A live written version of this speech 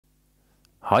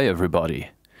Hi everybody.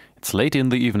 It's late in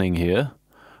the evening here,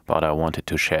 but I wanted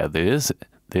to share this.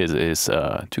 This is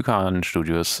TUKAN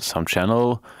Studios Sound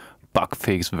Channel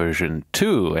Bugfix version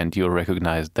 2, and you'll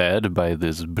recognize that by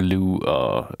this blue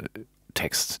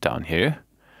text down here.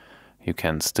 You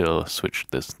can still switch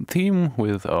this theme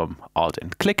with Alt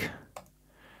and click.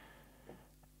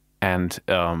 And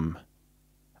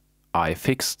I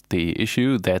fixed the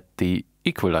issue that the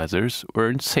equalizers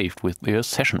weren't saved with your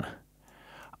session.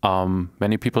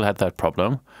 Many people had that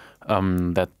problem,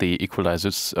 that the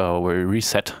equalizers were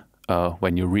reset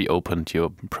when you reopened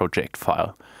your project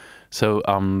file. So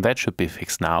that should be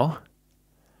fixed now.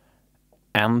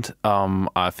 And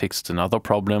I fixed another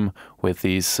problem with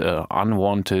these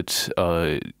unwanted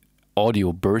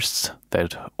audio bursts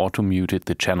that auto-muted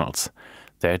the channels.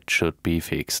 That should be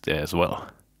fixed as well.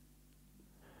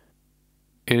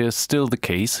 It is still the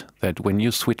case that when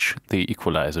you switch the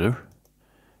equalizer,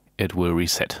 it will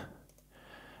reset.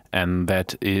 And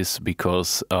that is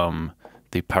because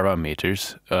the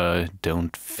parameters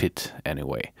don't fit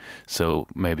anyway. So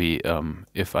maybe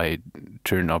if I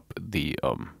turn up the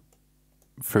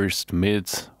first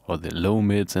mids or the low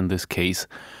mids in this case,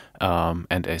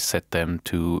 and I set them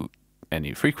to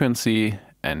any frequency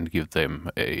and give them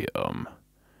a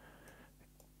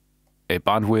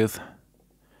bandwidth,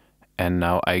 and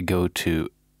now I go to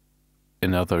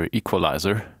another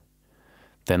equalizer,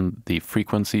 then the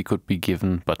frequency could be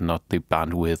given but not the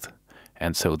bandwidth,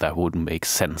 and so that wouldn't make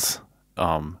sense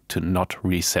to not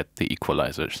reset the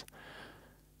equalizers.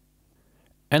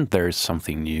 And there's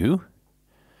something new,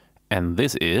 and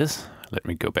this is, let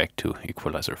me go back to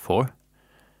equalizer 4.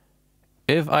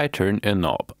 If I turn a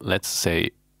knob, let's say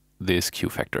this Q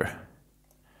factor,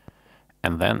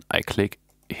 and then I click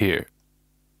here,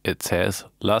 it says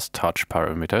last touch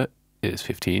parameter is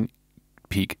 15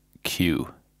 peak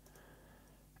Q.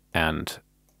 And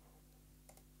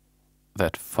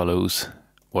that follows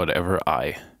whatever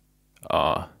I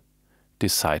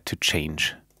decide to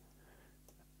change.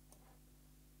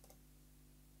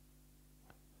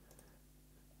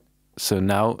 So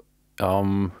now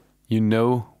you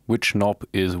know which knob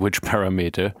is which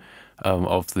parameter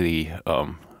of the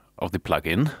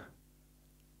plugin.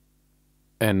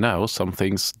 And now some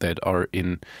things that are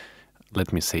in,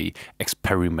 let me say,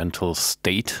 experimental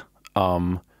state.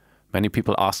 Many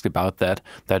people asked about that.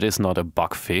 That is not a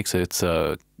bug fix. It's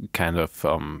a kind of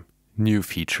new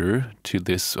feature to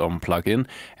this plugin,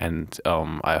 and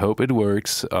I hope it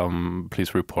works.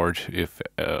 Please report if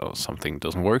something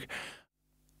doesn't work.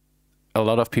 A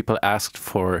lot of people asked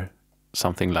for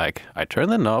something like, I turn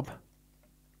the knob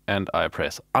and I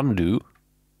press undo,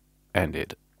 and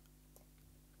it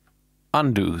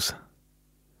undoes.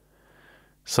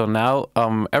 So now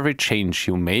every change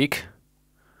you make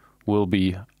will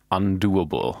be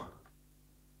undoable.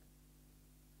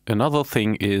 Another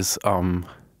thing is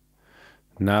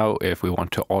now if we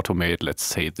want to automate, let's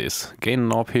say, this gain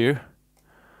knob here,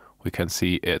 we can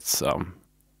see it's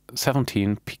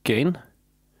 17 peak gain.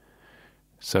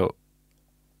 So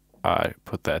I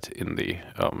put that in the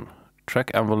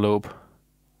track envelope,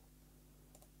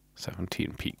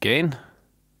 17 peak gain.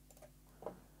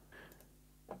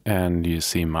 And you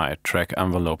see my track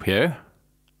envelope here.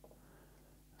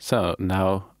 So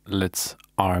now let's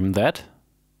arm that.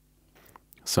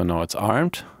 So now it's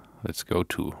armed. Let's go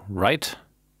to right.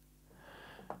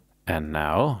 And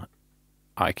now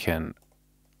I can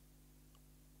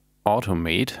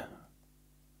automate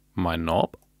my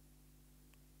knob.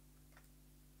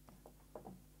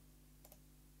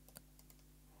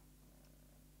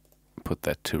 Put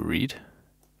that to read,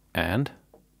 and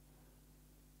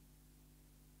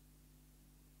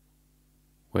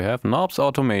we have knobs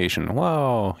automation.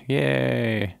 Wow,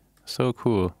 yay, so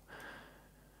cool.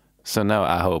 So now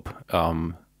I hope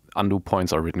undo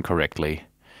points are written correctly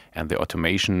and the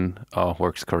automation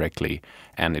works correctly,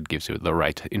 and it gives you the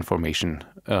right information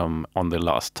on the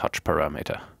last touch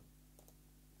parameter.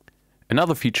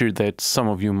 Another feature that some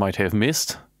of you might have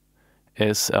missed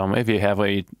is if you have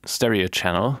a stereo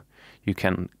channel, you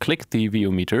can click the VO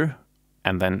meter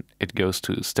and then it goes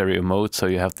to stereo mode. So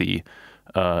you have the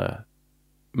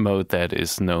mode that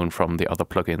is known from the other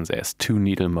plugins as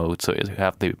 2-needle mode. So you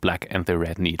have the black and the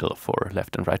red needle for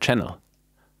left and right channel.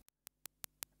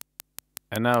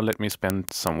 And now let me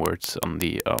spend some words on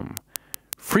the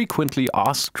frequently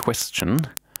asked question,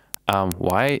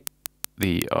 why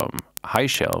the high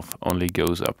shelf only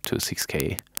goes up to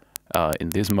 6K in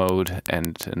this mode,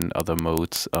 and in other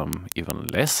modes even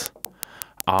less.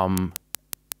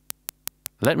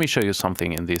 Let me show you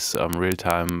something in this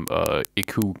real-time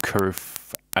EQ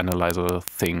curve analyzer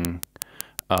thing.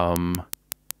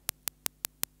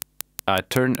 I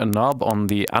turn a knob on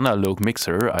the analog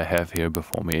mixer I have here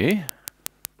before me.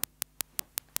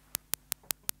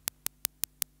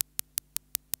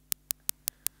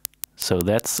 So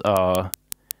that's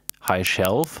high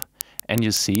shelf, and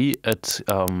you see it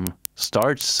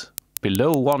starts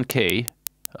below 1K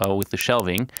with the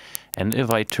shelving, and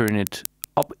if I turn it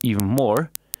up even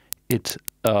more, it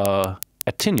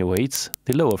attenuates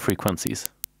the lower frequencies.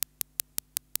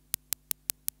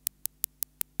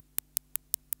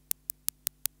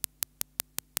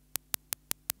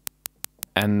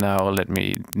 And now let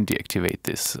me deactivate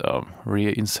this rear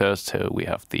insert so we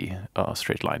have the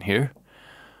straight line here.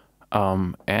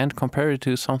 And compare it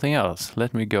to something else.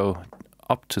 Let me go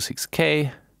up to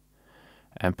 6K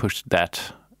and push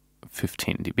that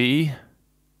 15 dB.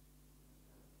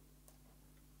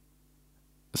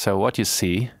 So what you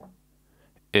see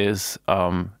is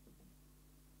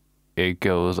it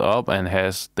goes up and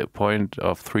has the point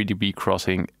of 3 dB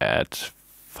crossing at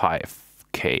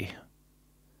 5K.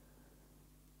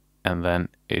 And then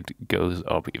it goes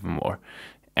up even more.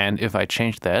 And if I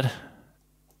change that,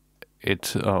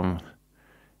 it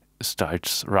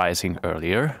starts rising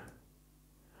earlier,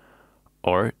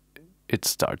 or it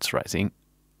starts rising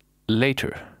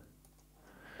later.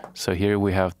 So here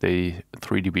we have the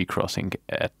 3 dB crossing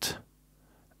at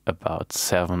about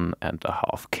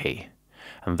 7.5K,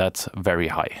 and that's very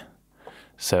high.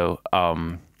 So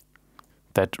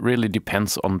that really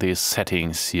depends on the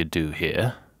settings you do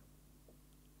here.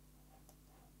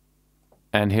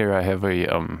 And here I have a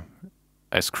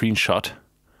screenshot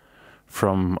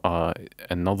from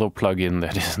another plugin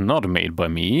that is not made by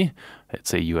me.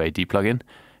 It's a UID plugin,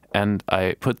 and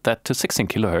I put that to 16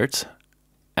 kilohertz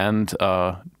and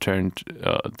turned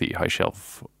the high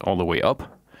shelf all the way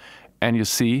up, and you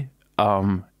see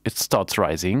it starts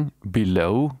rising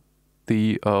below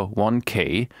the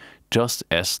 1K, just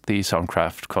as the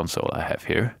Soundcraft console I have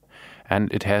here,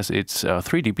 and it has its 3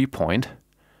 dB point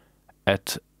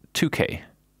at 2K.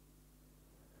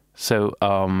 So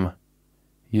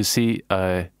you see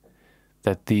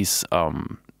that these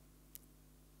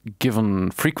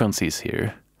given frequencies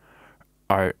here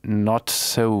are not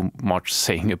so much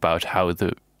saying about how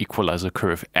the equalizer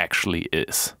curve actually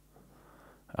is.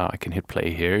 I can hit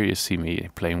play here. You see me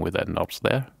playing with that knobs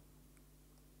there.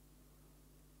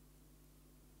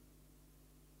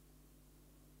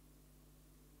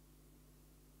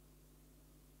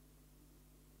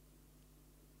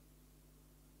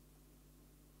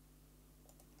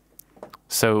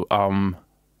 So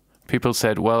people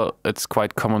said, well, it's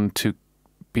quite common to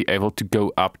be able to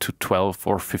go up to 12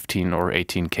 or 15 or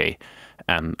 18K.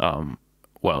 And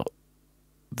well,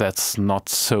 that's not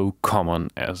so common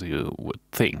as you would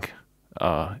think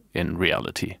in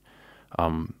reality.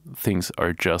 Things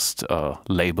are just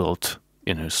labeled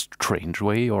in a strange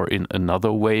way or in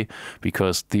another way,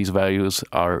 because these values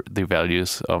are the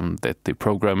values that the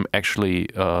program actually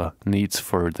needs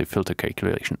for the filter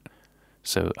calculation.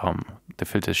 So the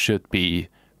filter should be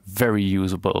very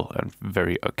usable and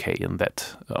very okay in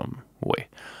that way.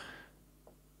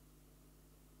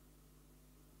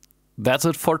 That's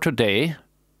it for today.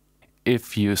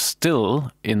 If you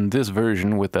still, in this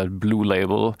version with that blue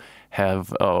label,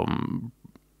 have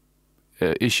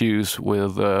issues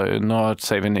with not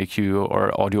saving EQ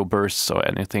or audio bursts or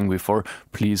anything before,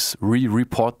 please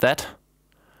report that.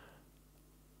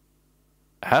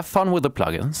 Have fun with the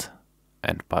plugins,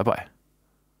 and bye-bye.